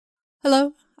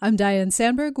Hello, I'm Diane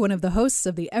Sandberg, one of the hosts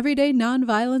of the Everyday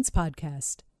Nonviolence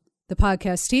podcast. The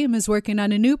podcast team is working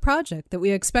on a new project that we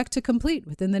expect to complete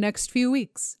within the next few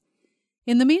weeks.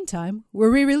 In the meantime, we're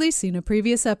re-releasing a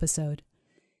previous episode.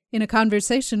 In a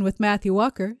conversation with Matthew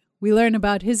Walker, we learn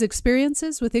about his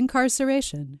experiences with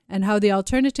incarceration and how the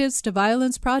Alternatives to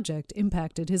Violence project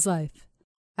impacted his life.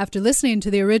 After listening to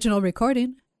the original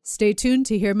recording, stay tuned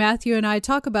to hear Matthew and I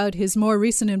talk about his more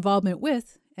recent involvement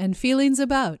with and feelings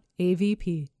about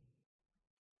AVP.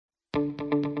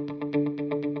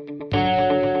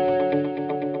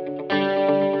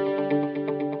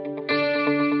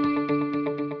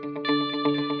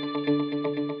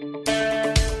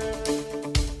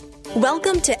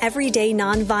 Welcome to Everyday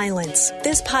Nonviolence.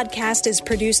 This podcast is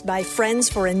produced by Friends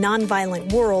for a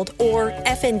Nonviolent World, or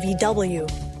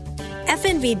FNVW.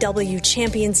 FNVW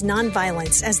champions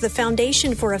nonviolence as the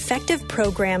foundation for effective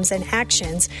programs and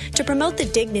actions to promote the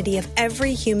dignity of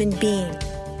every human being.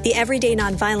 The Everyday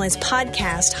Nonviolence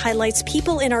podcast highlights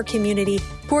people in our community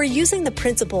who are using the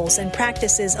principles and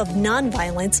practices of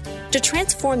nonviolence to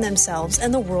transform themselves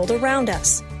and the world around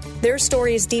us. Their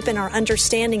stories deepen our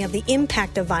understanding of the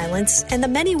impact of violence and the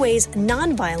many ways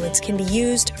nonviolence can be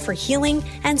used for healing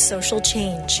and social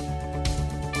change.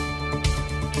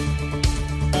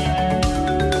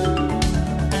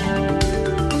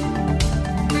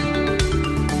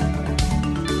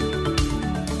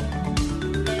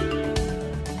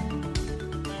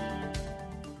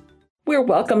 We're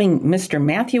welcoming Mr.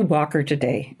 Matthew Walker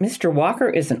today. Mr. Walker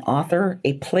is an author,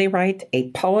 a playwright,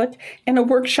 a poet, and a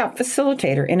workshop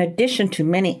facilitator, in addition to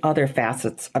many other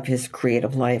facets of his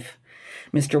creative life.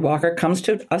 Mr. Walker comes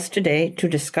to us today to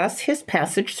discuss his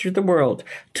passage through the world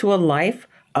to a life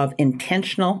of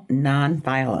intentional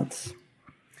nonviolence.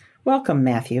 Welcome,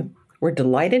 Matthew. We're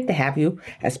delighted to have you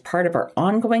as part of our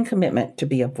ongoing commitment to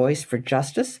be a voice for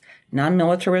justice,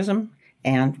 non-militarism,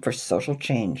 and for social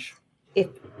change.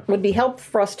 It would be helpful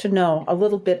for us to know a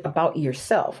little bit about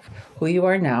yourself, who you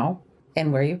are now,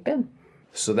 and where you've been.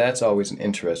 So that's always an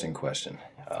interesting question,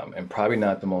 and probably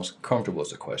not the most comfortable of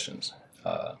the questions.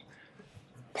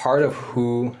 Part of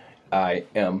who I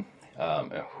am,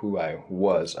 and who I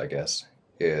was, I guess,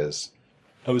 is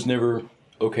I was never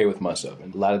okay with myself.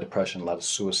 And a lot of depression, a lot of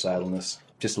suicidalness,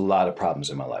 just a lot of problems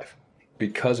in my life.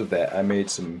 Because of that, I made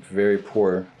some very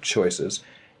poor choices,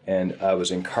 and I was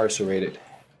incarcerated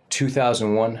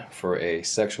 2001 for a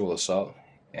sexual assault,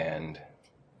 and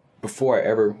before I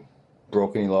ever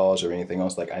broke any laws or anything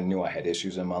else, I knew I had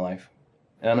issues in my life.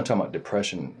 And I'm not talking about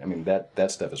depression. I mean, that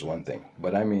stuff is one thing,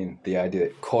 but I mean the idea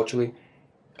that culturally,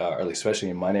 or at least especially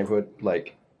in my neighborhood,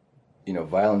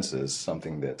 violence is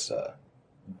something that's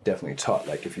definitely taught.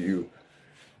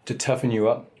 To toughen you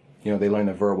up, they learn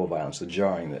the verbal violence, the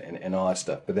jarring, and all that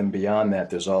stuff. But then beyond that,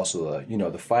 there's also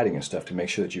the fighting and stuff to make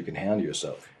sure that you can handle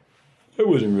yourself. I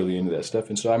wasn't really into that stuff.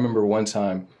 And so I remember one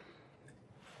time,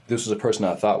 this was a person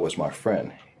I thought was my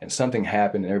friend, and something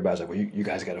happened, and everybody's like, well, you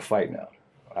guys got to fight now.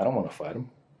 I don't want to fight him.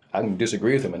 I can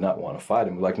disagree with him and not want to fight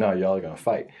him. Like, no, y'all are going to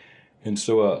fight. And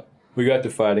so we got to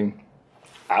fighting.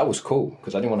 I was cool,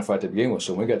 because I didn't want to fight to begin with.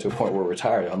 So when we got to a point where we're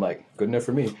retired, I'm like, good enough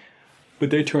for me. But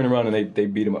they turn around and they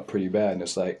beat him up pretty bad. And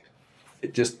it's like,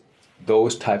 it just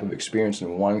those type of experience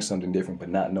and wanting something different, but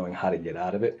not knowing how to get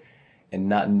out of it, and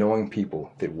not knowing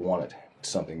people that wanted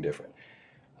something different.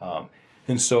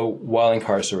 And so while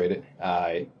incarcerated,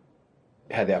 I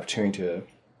had the opportunity to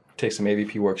take some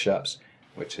AVP workshops,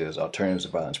 which is Alternatives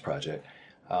to Violence Project,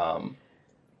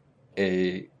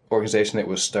 a organization that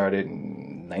was started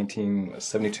in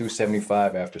 1972,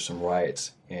 75 after some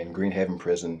riots in Greenhaven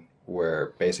Prison,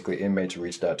 where basically inmates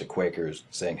reached out to Quakers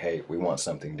saying, hey, we want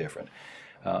something different.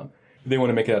 They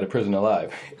want to make it out of prison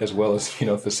alive, as well as,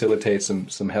 facilitate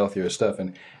some healthier stuff.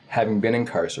 And having been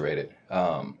incarcerated,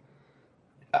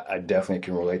 I definitely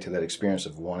can relate to that experience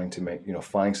of wanting to make,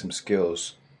 finding some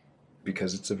skills,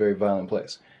 because it's a very violent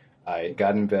place. I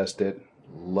got invested,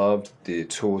 loved the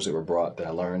tools that were brought, that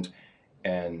I learned,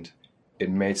 and it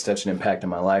made such an impact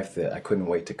in my life that I couldn't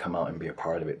wait to come out and be a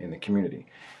part of it in the community.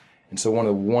 And so one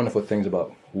of the wonderful things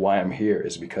about why I'm here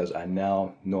is because I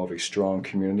now know of a strong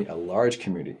community, a large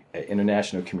community, an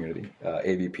international community,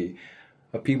 AVP,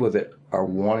 of people that are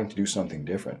wanting to do something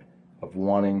different, of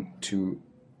wanting to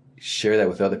share that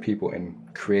with other people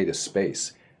and create a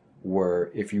space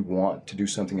where if you want to do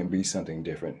something and be something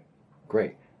different,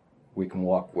 great, we can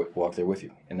walk there with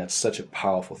you. And that's such a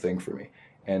powerful thing for me.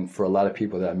 And for a lot of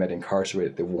people that I met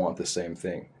incarcerated that want the same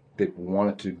thing, that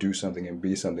wanted to do something and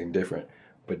be something different,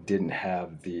 but didn't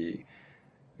have the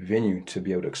venue to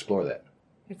be able to explore that.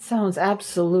 It sounds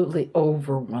absolutely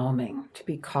overwhelming to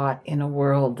be caught in a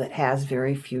world that has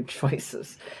very few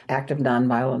choices. Active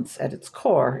nonviolence at its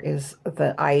core is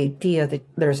the idea that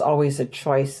there's always a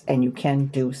choice and you can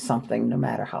do something no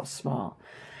matter how small.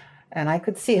 And I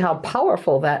could see how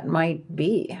powerful that might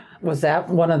be. Was that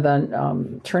one of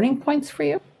the turning points for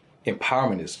you?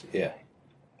 Empowerment is,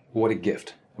 what a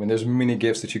gift. I mean, there's many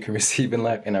gifts that you can receive in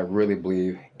life, and I really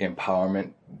believe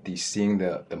empowerment, seeing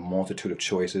the multitude of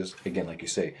choices, again, like you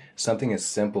say, something as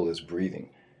simple as breathing,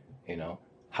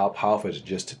 how powerful is it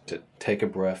just to take a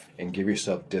breath and give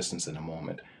yourself distance in a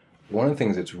moment. One of the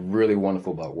things that's really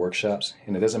wonderful about workshops,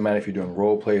 and it doesn't matter if you're doing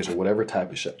role plays or whatever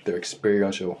type of shop, they're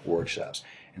experiential workshops.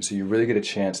 And so you really get a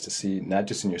chance to see, not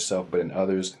just in yourself, but in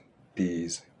others,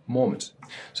 these moments.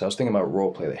 So I was thinking about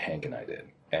role play that Hank and I did,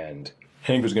 and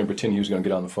Hank was going to pretend he was going to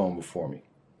get on the phone before me.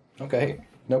 Okay,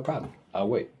 no problem. I'll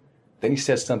wait. Then he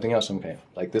said something else. Okay,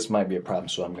 like this might be a problem,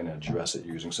 so I'm going to address it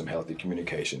using some healthy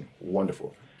communication.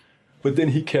 Wonderful. But then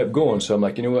he kept going, so I'm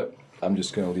like, you know what? I'm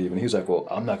just going to leave. And he's like, well,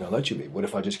 I'm not going to let you leave. What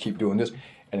if I just keep doing this?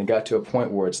 And it got to a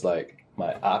point where it's like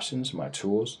my options, my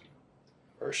tools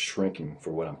are shrinking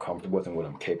for what I'm comfortable with and what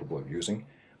I'm capable of using,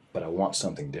 but I want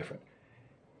something different.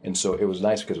 And so it was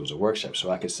nice because it was a workshop,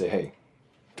 so I could say, hey,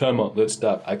 time out, let's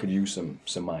stop. I could use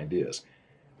some ideas.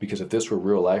 Because if this were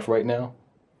real life right now,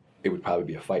 it would probably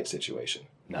be a fight situation.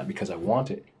 Not because I want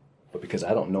it, but because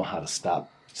I don't know how to stop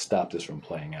this from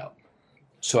playing out.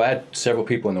 So I had several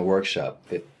people in the workshop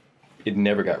that it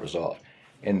never got resolved.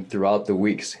 And throughout the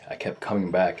weeks, I kept coming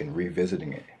back and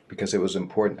revisiting it because it was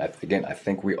important. Again, I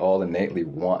think we all innately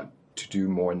want to do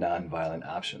more nonviolent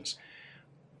options.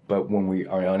 But when we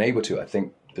are unable to, I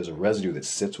think there's a residue that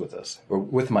sits with us. Or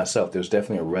with myself, there's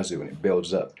definitely a residue and it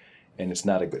builds up. And it's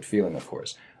not a good feeling, of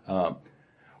course.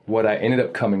 What I ended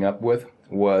up coming up with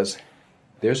was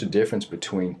there's a difference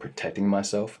between protecting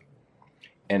myself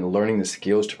and learning the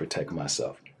skills to protect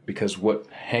myself. Because what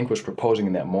Hank was proposing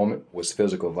in that moment was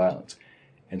physical violence.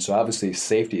 And so obviously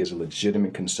safety is a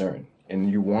legitimate concern. And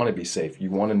you want to be safe. You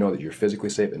want to know that you're physically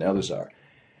safe and others are.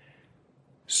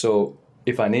 So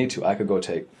if I need to, I could go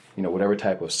take whatever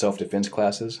type of self-defense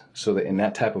classes so that in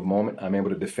that type of moment, I'm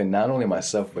able to defend not only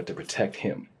myself, but to protect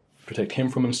him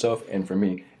from himself and from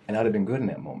me. And I'd have been good in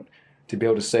that moment to be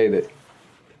able to say that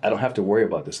I don't have to worry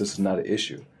about this. This is not an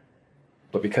issue.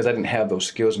 But because I didn't have those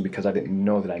skills and because I didn't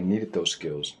know that I needed those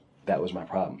skills, that was my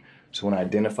problem. So when I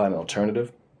identified an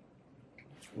alternative,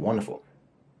 wonderful.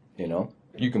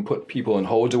 You can put people in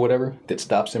holds or whatever that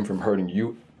stops them from hurting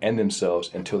you and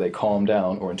themselves until they calm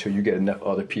down or until you get enough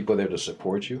other people there to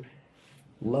support you.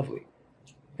 Lovely.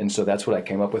 And so that's what I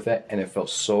came up with that. And it felt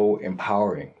so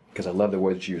empowering because I love the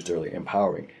word that you used earlier,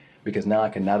 empowering. Because now I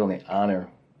can not only honor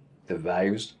the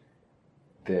values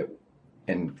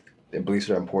and beliefs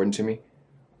that are important to me,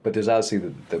 but there's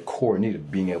obviously the core need of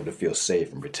being able to feel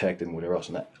safe and protected and whatever else.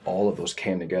 And all of those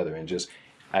came together. And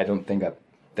I don't think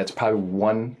that's probably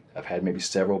one, I've had maybe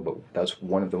several, but that's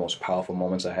one of the most powerful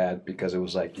moments I had because it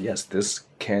was like, yes, this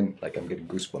can, like I'm getting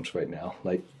goosebumps right now,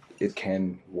 like it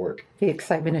can work. The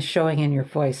excitement is showing in your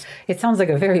voice. It sounds like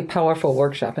a very powerful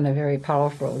workshop and a very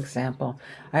powerful example.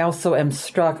 I also am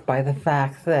struck by the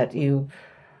fact that you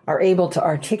are able to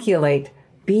articulate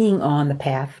being on the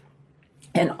path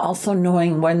and also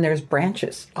knowing when there's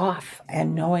branches off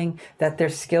and knowing that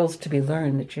there's skills to be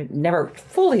learned, that you never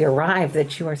fully arrive,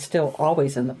 that you are still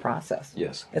always in the process.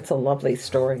 Yes. It's a lovely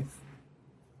story.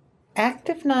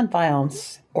 Active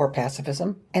nonviolence or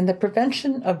pacifism and the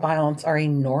prevention of violence are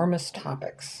enormous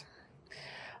topics.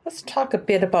 Let's talk a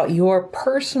bit about your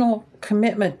personal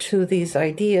commitment to these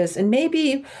ideas and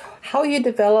maybe how you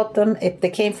developed them. If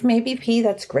they came from ABP,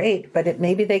 that's great, but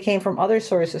maybe they came from other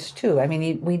sources too. I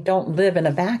mean, we don't live in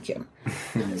a vacuum.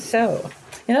 So,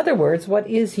 in other words, what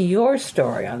is your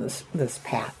story on this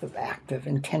path of active,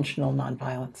 intentional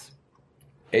nonviolence?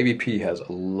 ABP has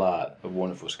a lot of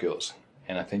wonderful skills.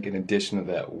 And I think in addition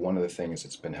to that, one of the things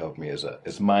that's been helping me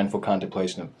is mindful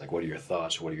contemplation of like, what are your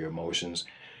thoughts, what are your emotions,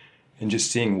 and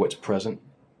just seeing what's present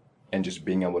and just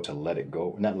being able to let it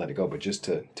go, not let it go, but just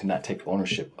to not take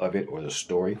ownership of it or the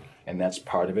story. And that's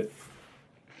part of it.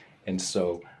 And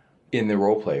so in the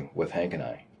role play with Hank and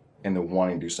I, and the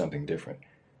wanting to do something different,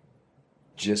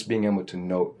 just being able to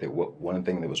note that one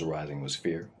thing that was arising was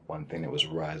fear. One thing that was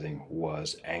arising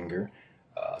was anger,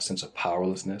 a sense of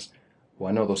powerlessness. Well,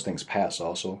 I know those things pass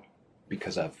also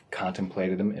because I've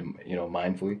contemplated them and,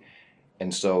 mindfully.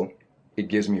 And so it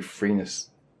gives me freeness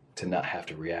to not have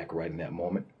to react right in that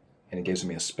moment. And it gives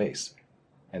me a space.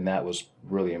 And that was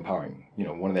really empowering.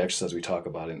 One of the exercises we talk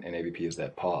about in ABP is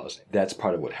that pause. That's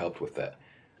part of what helped with that.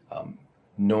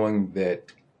 Knowing that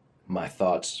my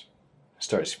thoughts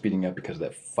started speeding up because of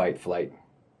that fight-flight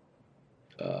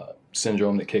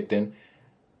syndrome that kicked in.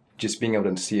 Just being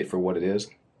able to see it for what it is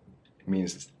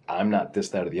means I'm not this,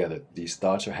 that, or the other. These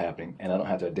thoughts are happening, and I don't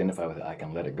have to identify with it. I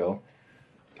can let it go.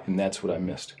 And that's what I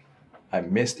missed. I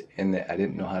missed in that I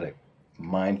didn't know how to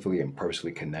mindfully and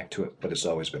personally connect to it, but it's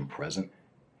always been present.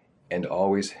 And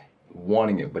always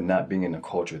wanting it, but not being in a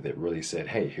culture that really said,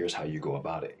 hey, here's how you go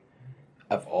about it.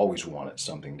 I've always wanted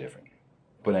something different,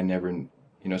 but I never,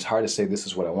 it's hard to say this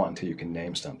is what I want until you can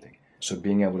name something. So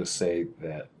being able to say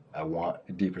that I want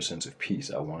a deeper sense of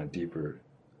peace, I want a deeper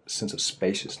sense of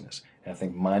spaciousness. And I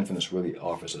think mindfulness really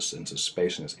offers a sense of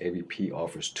spaciousness. AVP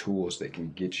offers tools that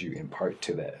can get you in part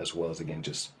to that, as well as, again,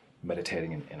 just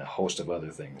meditating and a host of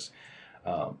other things.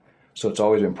 So it's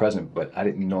always been present, but I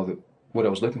didn't know that what I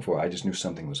was looking for. I just knew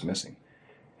something was missing.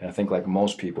 And I think like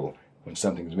most people, when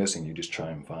something's missing, you just try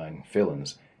and find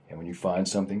fillings. And when you find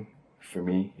something, for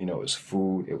me, it was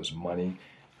food, it was money.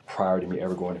 Prior to me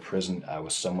ever going to prison, I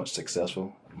was somewhat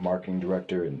successful, marketing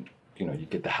director, and you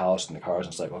get the house and the cars,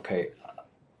 and it's like, okay,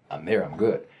 I'm there, I'm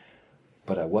good.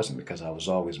 But I wasn't, because I was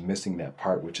always missing that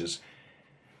part, which is,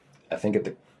 I think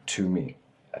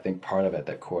I think part of at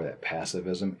that core, that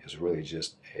passivism is really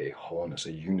just a wholeness,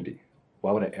 a unity.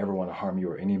 Why would I ever want to harm you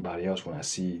or anybody else when I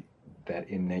see that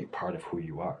innate part of who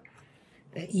you are?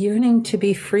 That yearning to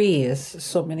be free, as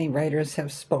so many writers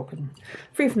have spoken,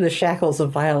 free from the shackles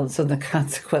of violence and the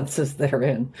consequences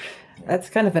therein. That's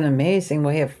kind of an amazing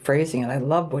way of phrasing it. I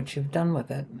love what you've done with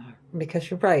it,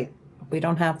 because you're right. We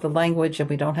don't have the language and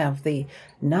we don't have the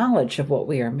knowledge of what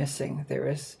we are missing. There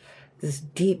is this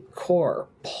deep core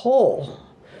pull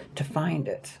to find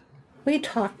it. We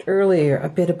talked earlier a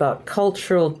bit about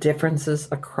cultural differences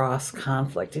across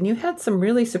conflict, and you had some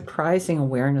really surprising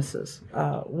awarenesses.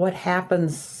 What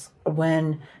happens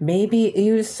when maybe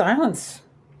you use silence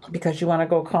because you want to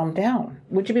go calm down?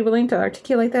 Would you be willing to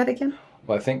articulate that again?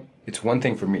 Well, I think it's one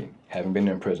thing for me, having been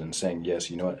in prison, saying,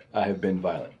 yes, you know what, I have been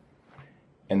violent.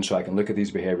 And so I can look at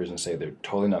these behaviors and say they're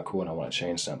totally not cool and I want to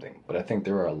change something. But I think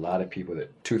there are a lot of people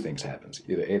that two things happens.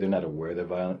 Either A, they're not aware they're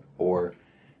violent, or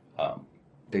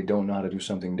they don't know how to do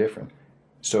something different.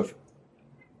 So if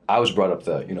I was brought up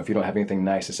if you don't have anything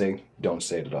nice to say, don't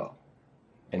say it at all.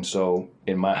 And so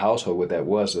in my household, what that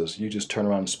was is you just turn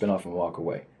around and spin off and walk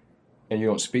away. And you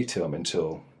don't speak to them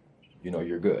until,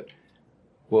 you're good.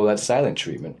 Well, that silent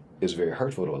treatment is very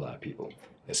hurtful to a lot of people,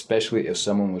 especially if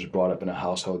someone was brought up in a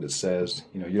household that says,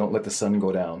 you don't let the sun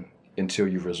go down until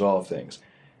you've resolved things.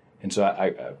 And so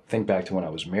I think back to when I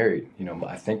was married,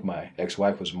 I think my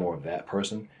ex-wife was more of that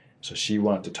person. So she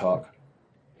wanted to talk,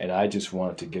 and I just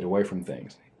wanted to get away from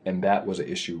things. And that was an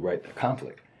issue, right? A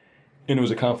conflict. And it was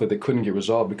a conflict that couldn't get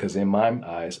resolved because in my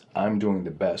eyes, I'm doing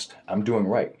the best. I'm doing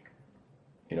right.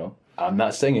 I'm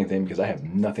not saying anything because I have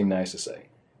nothing nice to say.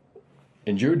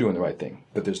 And you're doing the right thing,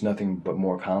 but there's nothing but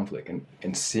more conflict.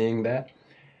 And seeing that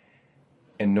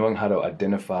and knowing how to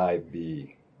identify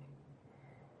the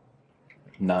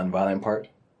nonviolent part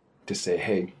to say,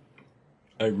 hey,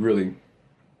 I really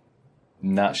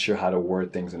not sure how to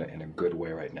word things in a good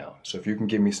way right now. So if you can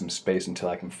give me some space until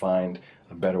I can find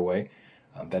a better way,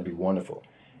 that'd be wonderful.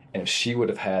 And if she would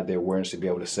have had the awareness to be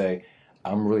able to say,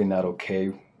 I'm really not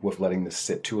okay with letting this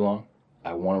sit too long.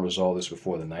 I want to resolve this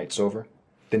before the night's over.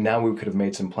 Then now we could have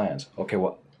made some plans. Okay,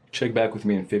 well, check back with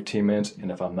me in 15 minutes,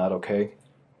 and if I'm not okay,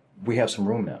 we have some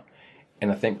room now.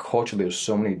 And I think culturally there's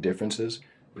so many differences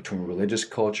between religious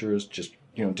cultures, just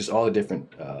all the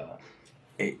different,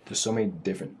 there's so many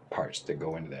different parts that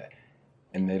go into that.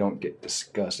 And they don't get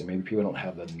discussed, and maybe people don't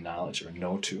have the knowledge or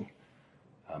know to.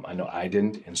 I know I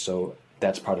didn't, and so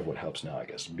that's part of what helps now, I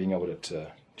guess, being able to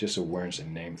just awareness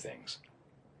and name things.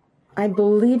 I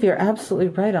believe you're absolutely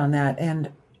right on that.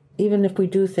 And even if we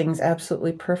do things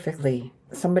absolutely perfectly,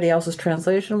 somebody else's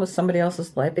translation with somebody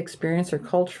else's life experience or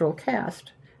cultural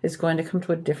cast is going to come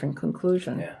to a different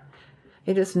conclusion. Yeah.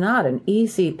 It is not an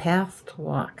easy path to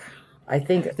walk. I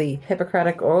think the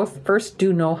Hippocratic Oath, first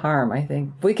do no harm. I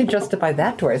think if we can justify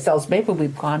that to ourselves, maybe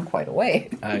we've gone quite a way.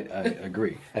 I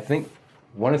agree. I think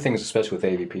one of the things, especially with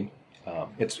AVP,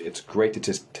 it's great to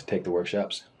take the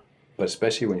workshops, but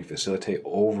especially when you facilitate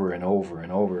over and over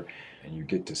and over, and you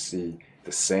get to see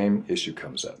the same issue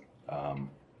comes up.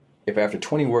 If after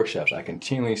 20 workshops, I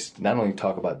continually not only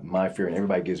talk about my fear and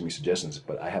everybody gives me suggestions,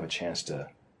 but I have a chance to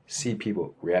see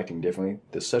people reacting differently,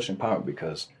 there's such empowerment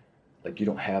because you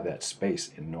don't have that space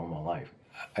in normal life.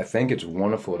 I think it's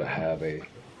wonderful to have a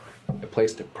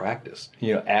place to practice.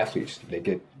 Athletes, they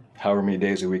get however many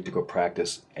days a week to go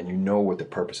practice, and you know what the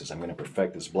purpose is. I'm going to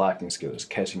perfect this blocking skill, this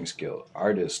catching skill.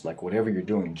 Artists, whatever you're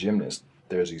doing, gymnasts,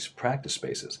 there's these practice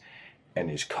spaces. and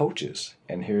these coaches.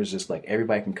 And here's this, like,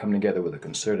 everybody can come together with a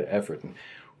concerted effort. And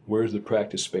where's the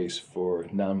practice space for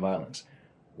nonviolence?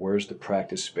 Where's the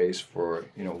practice space for,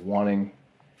 wanting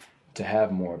to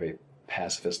have more of a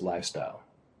pacifist lifestyle?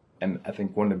 And I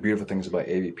think one of the beautiful things about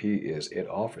AVP is it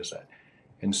offers that.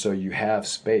 And so you have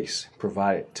space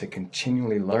provided to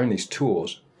continually learn these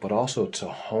tools, but also to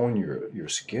hone your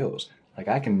skills. Like,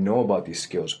 I can know about these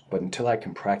skills, but until I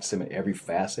can practice them in every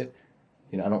facet,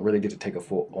 I don't really get to take a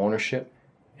full ownership.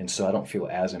 And so I don't feel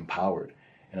as empowered.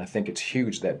 And I think it's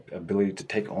huge, that ability to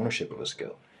take ownership of a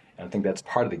skill. And I think that's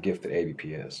part of the gift that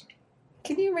AVP is.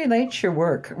 Can you relate your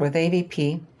work with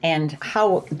AVP and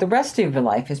how the rest of your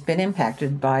life has been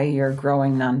impacted by your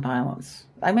growing nonviolence?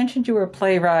 I mentioned you were a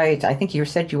playwright. I think you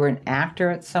said you were an actor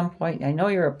at some point. I know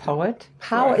you're a poet.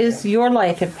 How is your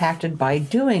life impacted by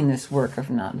doing this work of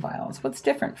nonviolence? What's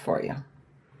different for you?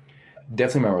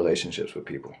 Definitely my relationships with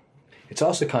people. It's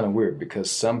also kind of weird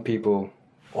because some people,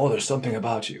 there's something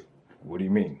about you. What do you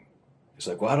mean? It's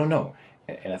like, well, I don't know.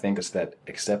 And I think it's that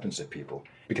acceptance of people,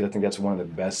 because I think that's one of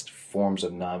the best forms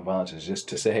of nonviolence, is just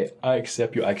to say, hey, I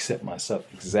accept you. I accept myself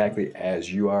exactly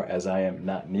as you are, as I am,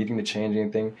 not needing to change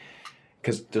anything.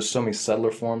 Because there's so many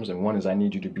subtler forms, and one is I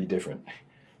need you to be different.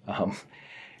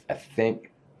 I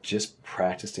think just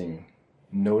practicing,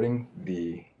 noting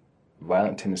the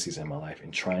violent tendencies in my life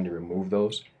and trying to remove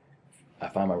those, I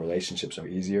find my relationships are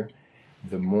easier.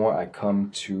 The more I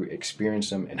come to experience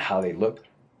them and how they look,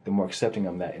 the more accepting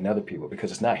I'm that in other people.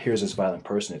 Because it's not, here's this violent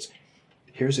person, it's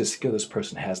here's this skill this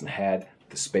person hasn't had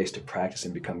the space to practice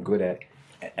and become good at.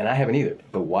 And I haven't either.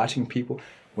 But watching people,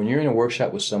 when you're in a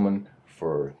workshop with someone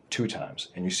for 2 times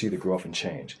and you see the growth and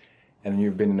change, and then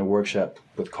you've been in a workshop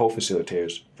with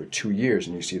co-facilitators for 2 years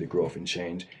and you see the growth and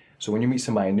change. So when you meet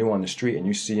somebody new on the street and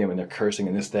you see them and they're cursing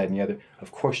and this, that, and the other,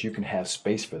 of course you can have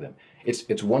space for them.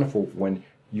 It's wonderful when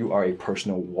you are a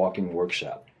personal walking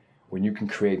workshop, when you can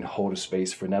create and hold a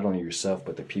space for not only yourself,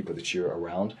 but the people that you're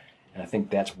around. And I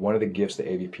think that's one of the gifts that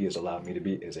AVP has allowed me to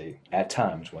be, is at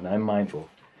times, when I'm mindful,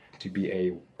 to be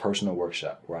a personal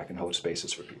workshop where I can hold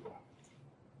spaces for people.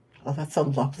 Well, that's a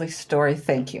lovely story.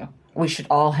 Thank you. We should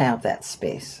all have that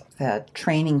space, that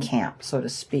training camp, so to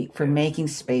speak, for making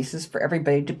spaces for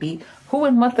everybody to be who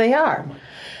and what they are.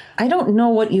 I don't know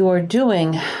what you are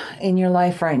doing in your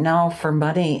life right now for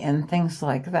money and things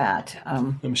like that.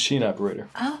 I'm a machine operator.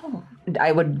 Oh,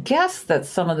 I would guess that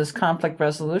some of this conflict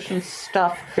resolution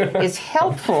stuff is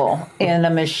helpful in a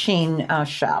machine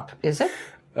shop. Is it?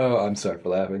 Oh, I'm sorry for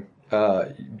laughing.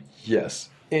 Yes,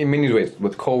 in many ways,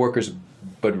 with coworkers,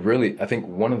 but really, I think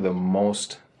one of the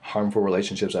most harmful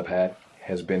relationships I've had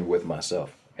has been with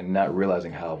myself, and not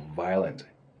realizing how violent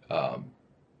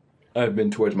I've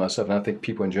been towards myself. And I think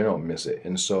people in general miss it.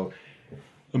 And so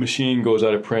a machine goes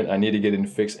out of print, I need to get it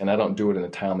fixed, and I don't do it in a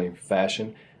timely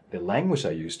fashion. The language I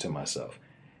use to myself.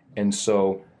 And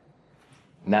so,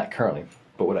 not currently,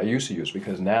 but what I used to use,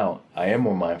 because now I am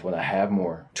more mindful and I have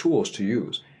more tools to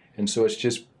use. And so it's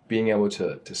just being able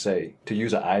to say, to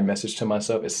use an I message to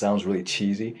myself. It sounds really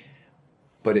cheesy,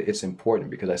 but it's important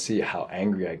because I see how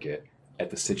angry I get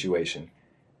at the situation,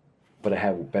 but I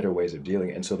have better ways of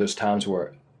dealing. And so there's times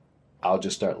where I'll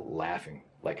just start laughing,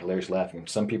 like hilarious laughing.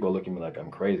 Some people look at me like I'm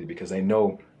crazy because they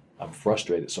know I'm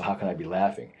frustrated. So how can I be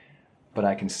laughing? But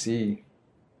I can see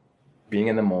being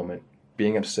in the moment,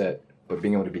 being upset, but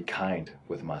being able to be kind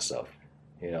with myself,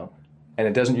 And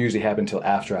it doesn't usually happen until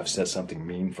after I've said something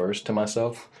mean first to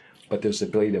myself. But there's the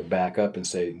ability to back up and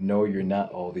say, no, you're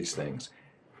not all these things.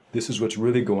 This is what's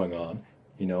really going on.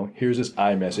 Here's this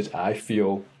I message. I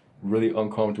feel really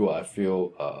uncomfortable. I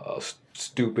feel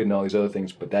stupid and all these other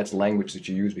things. But that's language that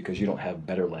you use because you don't have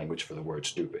better language for the word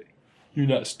stupid. You're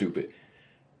not stupid.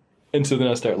 And so then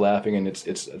I start laughing, and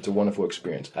it's a wonderful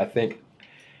experience. I think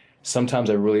sometimes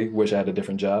I really wish I had a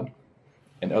different job,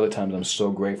 and other times I'm so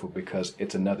grateful because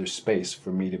it's another space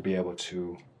for me to be able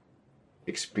to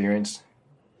experience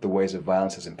the ways that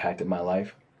violence has impacted my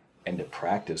life and to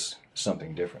practice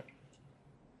something different.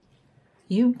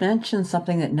 You mentioned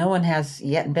something that no one has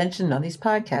yet mentioned on these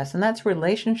podcasts, and that's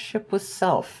relationship with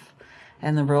self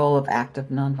and the role of active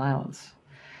nonviolence.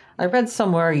 I read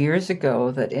somewhere years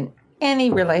ago that in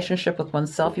any relationship with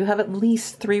oneself, you have at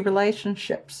least 3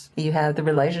 relationships. You have the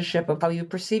relationship of how you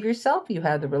perceive yourself, you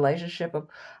have the relationship of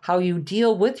how you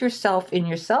deal with yourself in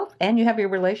yourself, and you have your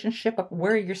relationship of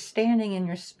where you're standing in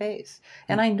your space.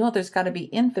 And I know there's got to be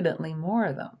infinitely more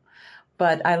of them.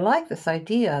 But I like this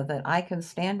idea that I can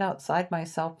stand outside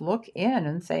myself, look in,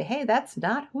 and say, hey, that's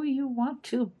not who you want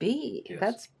to be. Yes.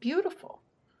 That's beautiful.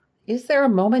 Is there a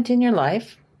moment in your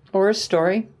life or a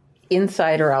story,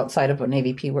 inside or outside of an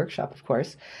AVP workshop, of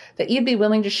course, that you'd be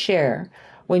willing to share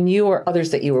when you or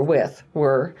others that you were with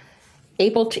were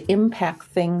able to impact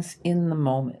things in the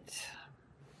moment?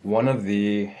 One of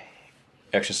the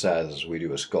exercises we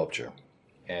do is sculpture.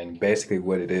 And basically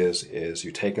what it is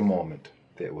you take a moment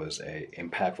that was a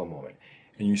impactful moment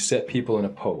and you set people in a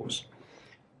pose.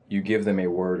 You give them a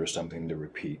word or something to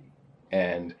repeat.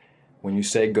 And when you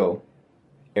say go,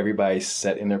 everybody's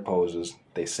set in their poses.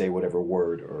 They say whatever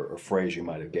word or phrase you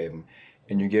might have gave them.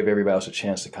 And you give everybody else a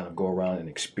chance to kind of go around and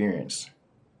experience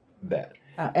that.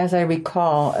 As I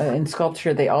recall, in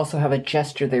sculpture, they also have a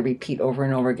gesture they repeat over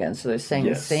and over again. So they're saying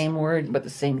Yes. the same word, but the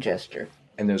same gesture.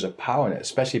 And there's a power in it,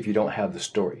 especially if you don't have the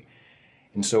story.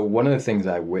 And so one of the things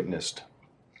I witnessed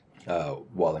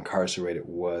while incarcerated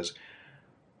was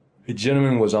a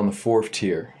gentleman was on the fourth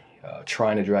tier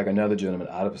trying to drag another gentleman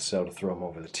out of a cell to throw him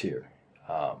over the tier.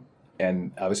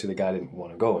 And obviously the guy didn't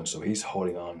want to go, and so he's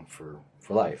holding on for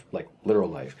life, like literal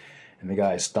life. And the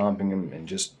guy is stomping him and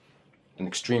just an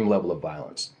extreme level of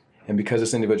violence. And because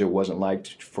this individual wasn't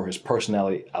liked for his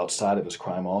personality outside of his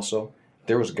crime also,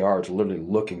 there was guards literally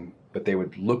looking, but they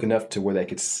would look enough to where they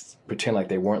could pretend like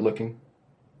they weren't looking,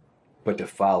 but to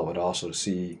follow it also to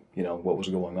see, what was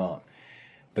going on.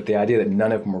 But the idea that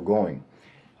none of them were going,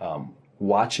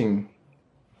 watching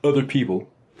other people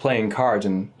playing cards,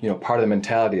 and part of the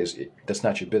mentality is that's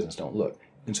not your business, don't look.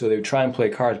 And so they would try and play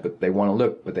cards, but they want to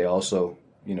look, but they also,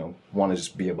 want to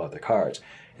just be about their cards.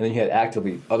 And then you had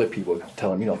actively other people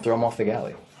tell them, throw them off the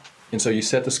galley. And so you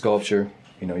set the sculpture,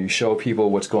 you show people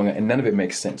what's going on, and none of it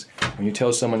makes sense. When you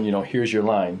tell someone, here's your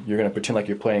line, you're going to pretend like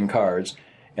you're playing cards,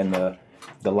 and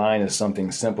the line is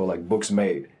something simple like books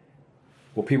made.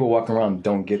 Well, people walking around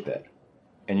don't get that.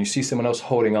 And you see someone else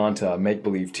holding on to a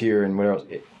make-believe tier and whatever else,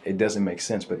 it doesn't make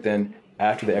sense. But then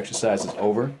after the exercise is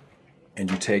over, and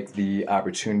you take the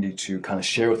opportunity to kind of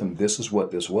share with them, this is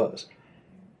what this was.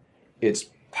 It's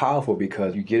powerful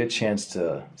because you get a chance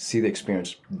to see the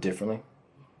experience differently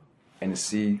and to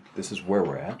see this is where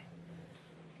we're at,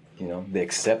 the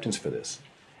acceptance for this.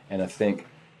 And I think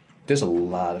there's a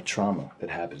lot of trauma that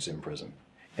happens in prison.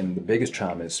 And the biggest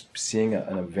trauma is seeing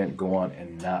an event go on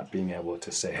and not being able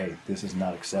to say, hey, this is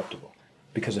not acceptable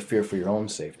because of fear for your own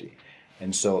safety.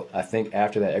 And so I think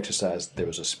after that exercise, there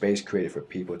was a space created for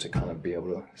people to kind of be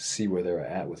able to see where they're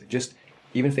at with it. Just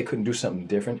even if they couldn't do something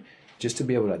different, just to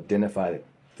be able to identify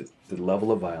the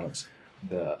level of violence,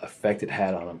 the effect it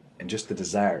had on them, and just the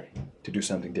desire to do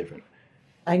something different.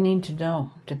 I need to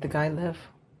know, did the guy live?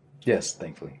 Yes,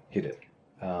 thankfully, he did.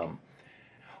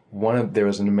 There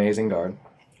was an amazing guard,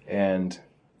 and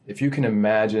if you can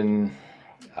imagine,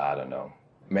 I don't know,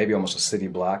 maybe almost a city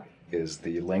block is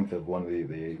the length of one of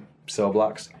the cell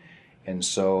blocks. And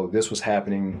so this was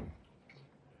happening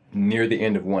near the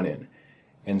end of one end.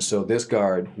 And so this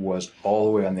guard was all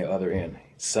the way on the other end.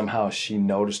 Somehow she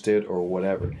noticed it or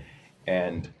whatever.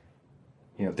 And,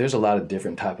 there's a lot of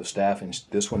different type of staff, and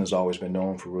this one has always been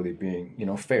known for really being,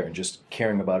 fair and just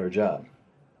caring about her job.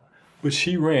 But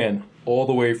she ran all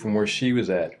the way from where she was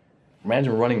at.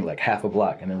 Imagine running like half a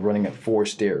block and then running up 4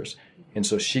 stairs. And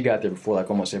so she got there before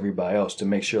like almost everybody else to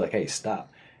make sure like, hey,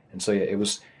 stop. And so yeah, it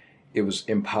was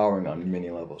empowering on many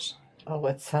levels. Oh,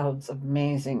 it sounds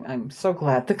amazing. I'm so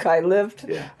glad the guy lived.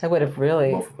 Yeah. I would have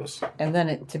really. Both of us. And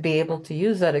then to be able to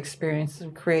use that experience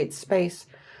and create space.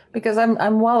 Because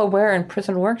I'm well aware in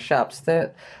prison workshops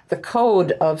that the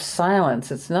code of silence,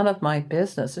 it's none of my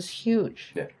business, is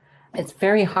huge. Yeah. It's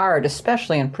very hard,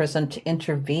 especially in prison, to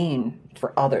intervene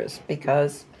for others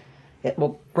because it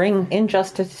will bring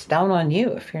injustice down on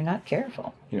you if you're not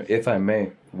careful. If I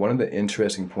may, one of the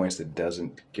interesting points that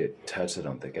doesn't get touched, I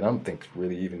don't think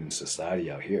really even in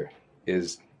society out here,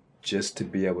 is just to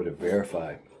be able to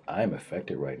verify, I'm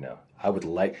affected right now.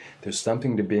 There's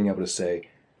something to being able to say,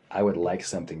 I would like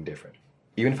something different.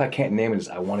 Even if I can't name it as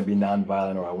I want to be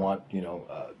nonviolent or I want,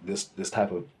 this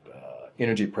type of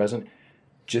energy present,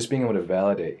 just being able to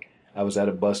validate. I was at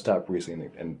a bus stop recently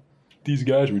and these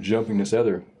guys were jumping this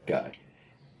other guy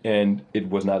and it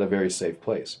was not a very safe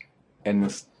place. And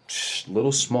this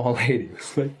little small lady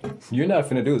was like, you're not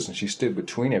finna do this. And she stood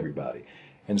between everybody.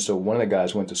 And so one of the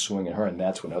guys went to swing at her, and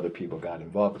that's when other people got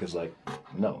involved because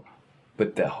no.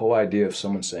 But that whole idea of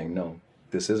someone saying, no,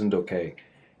 this isn't okay.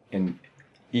 And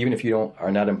even if you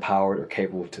are not empowered or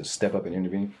capable to step up and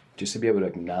intervene, just to be able to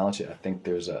acknowledge it, I think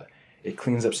it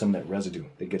cleans up some of that residue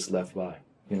that gets left by.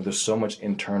 There's so much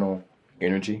internal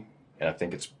energy, and I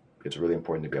think it's really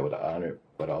important to be able to honor it,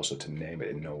 but also to name it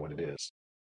and know what it is.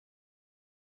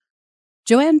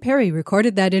 Joanne Perry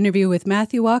recorded that interview with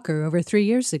Matthew Walker over 3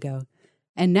 years ago,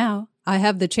 and now I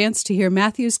have the chance to hear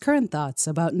Matthew's current thoughts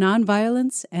about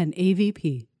nonviolence and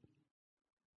AVP.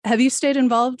 Have you stayed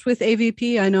involved with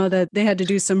AVP? I know that they had to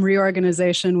do some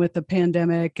reorganization with the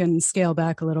pandemic and scale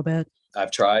back a little bit.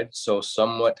 I've tried, so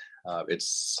somewhat.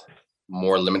 It's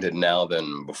more limited now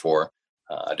than before.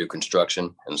 I do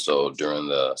construction, and so during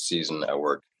the season, I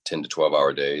work 10 to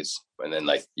 12-hour days. And then,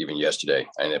 like even yesterday,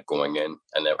 I ended up going in.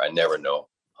 I never know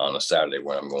on a Saturday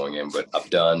when I'm going in, but I've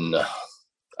done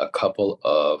a couple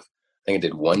of, I think I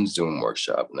did one Zoom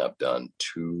workshop, and I've done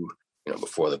two.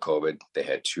 Before the COVID, they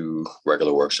had two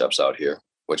regular workshops out here,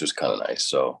 which was kind of nice.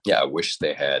 So yeah, I wish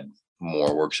they had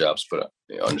more workshops, but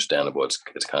understandable. It's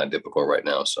kind of difficult right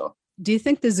now. So do you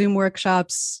think the Zoom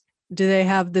workshops, do they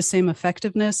have the same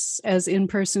effectiveness as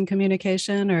in-person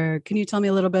communication, or can you tell me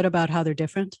a little bit about how they're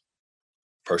different?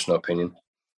 Personal opinion.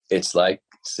 It's like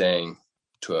saying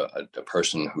to a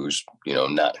person who's,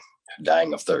 not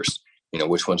dying of thirst,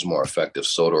 which one's more effective,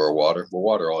 soda or water? Well,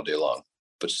 water all day long.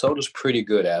 But soda's pretty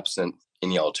good absent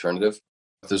any alternative.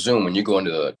 With the Zoom, when you go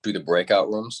through the breakout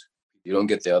rooms, you don't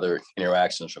get the other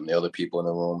interactions from the other people in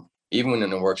the room. Even when in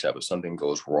the workshop, if something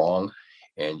goes wrong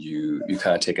and you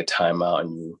kind of take a time out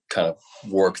and you kind of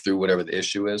work through whatever the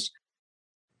issue is,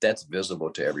 that's visible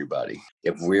to everybody.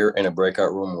 If we're in a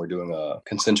breakout room, we're doing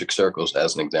concentric circles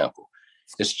as an example.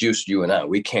 It's just you and I.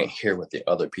 We can't hear what the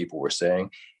other people were saying.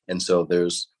 And so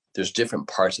there's different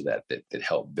parts of that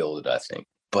help build it, I think.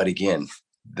 But again,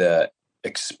 the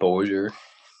exposure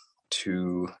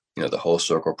to the whole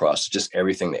circle process, just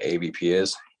everything the AVP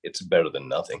is, it's better than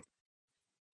nothing.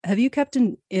 Have you kept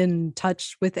in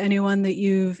touch with anyone that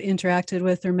you've interacted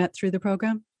with or met through the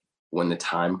program? When the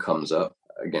time comes up,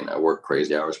 again, I work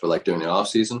crazy hours, but like during the off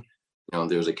season,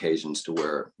 there's occasions to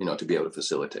where, to be able to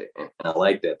facilitate. And I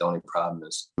like that. The only problem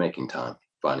is making time,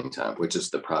 finding time, which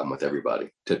is the problem with everybody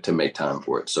to make time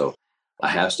for it. So I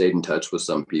have stayed in touch with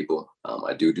some people.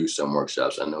 I do some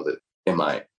workshops. I know that, am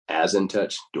I as in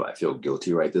touch? Do I feel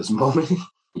guilty right this moment?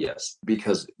 Yes,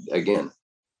 because again,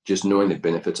 just knowing the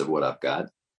benefits of what I've got,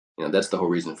 that's the whole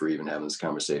reason for even having this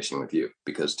conversation with you.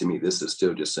 Because to me, this is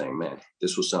still just saying, man,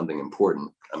 this was something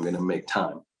important. I'm going to make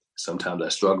time. Sometimes I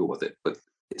struggle with it, but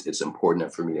it's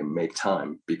important for me to make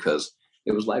time because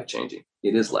it was life-changing.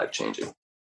 It is life-changing.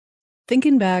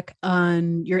 Thinking back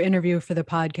on your interview for the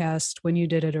podcast when you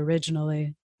did it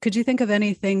originally, could you think of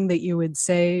anything that you would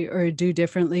say or do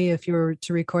differently if you were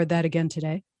to record that again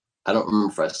today? I don't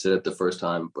remember if I said it the first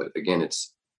time, but again,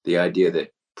 it's the idea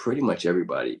that pretty much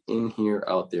everybody in here,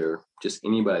 out there, just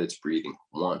anybody that's breathing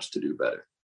wants to do better.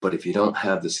 But if you don't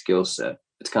have the skill set,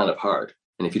 it's kind of hard.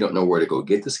 And if you don't know where to go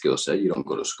get the skill set, you don't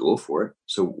go to school for it.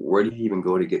 So where do you even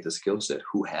go to get the skill set?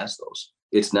 Who has those?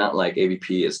 It's not like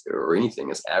AVP is or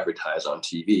anything is advertised on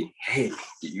TV. Hey,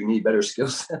 you need better skill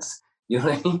sets. You know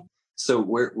what I mean? So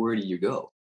where do you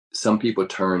go? Some people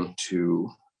turn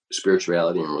to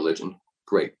spirituality and religion.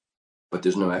 Great. But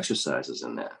there's no exercises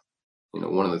in that.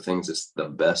 One of the things that's the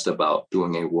best about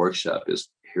doing a workshop is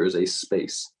here's a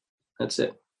space. That's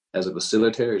it. As a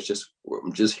facilitator,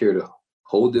 I'm just here to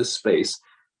hold this space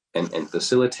and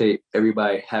facilitate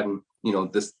everybody having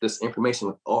this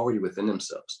information already within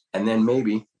themselves. And then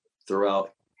maybe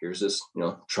throughout, here's this,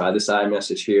 try this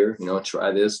iMessage here,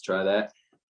 try this, try that.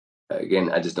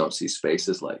 Again, I just don't see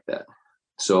spaces like that.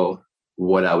 So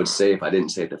what I would say, if I didn't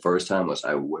say it the first time, was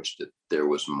I wish that there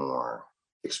was more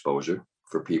exposure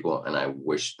for people. And I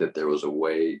wish that there was a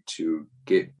way to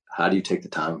how do you take the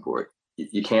time for it?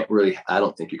 You can't really, I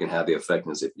don't think you can have the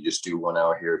effectiveness if you just do 1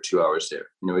 hour here, 2 hours there.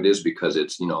 It is because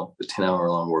it's, the 10-hour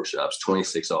long workshops,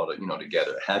 26 all,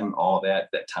 together, having all that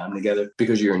time together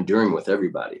because you're enduring with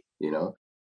everybody,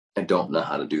 I don't know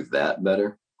how to do that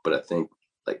better, but I think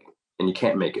and you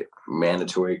can't make it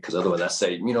mandatory because otherwise I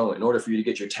say, in order for you to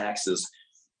get your taxes,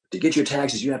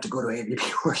 you have to go to an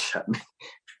AVP workshop.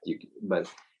 But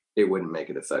it wouldn't make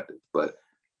it effective. But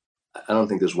I don't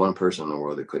think there's one person in the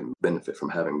world that couldn't benefit from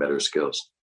having better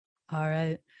skills. All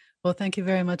right. Well, thank you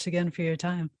very much again for your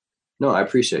time. No, I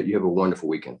appreciate it. You have a wonderful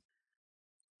weekend.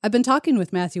 I've been talking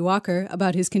with Matthew Walker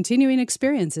about his continuing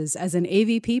experiences as an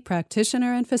AVP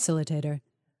practitioner and facilitator.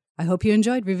 I hope you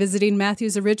enjoyed revisiting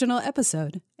Matthew's original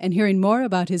episode and hearing more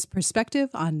about his perspective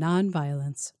on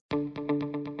nonviolence.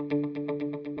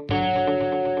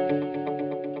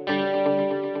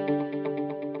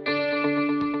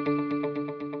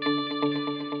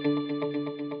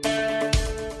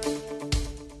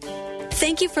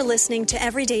 Thank you for listening to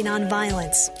Everyday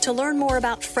Nonviolence. To learn more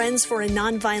about Friends for a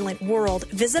Nonviolent World,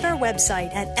 visit our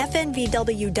website at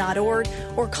fnvw.org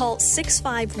or call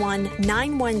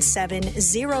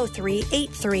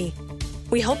 651-917-0383.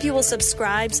 We hope you will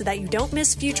subscribe so that you don't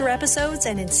miss future episodes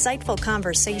and insightful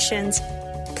conversations.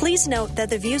 Please note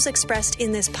that the views expressed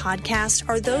in this podcast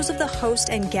are those of the host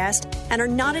and guest and are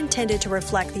not intended to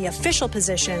reflect the official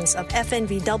positions of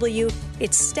FNVW,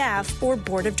 its staff, or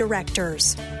board of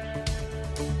directors.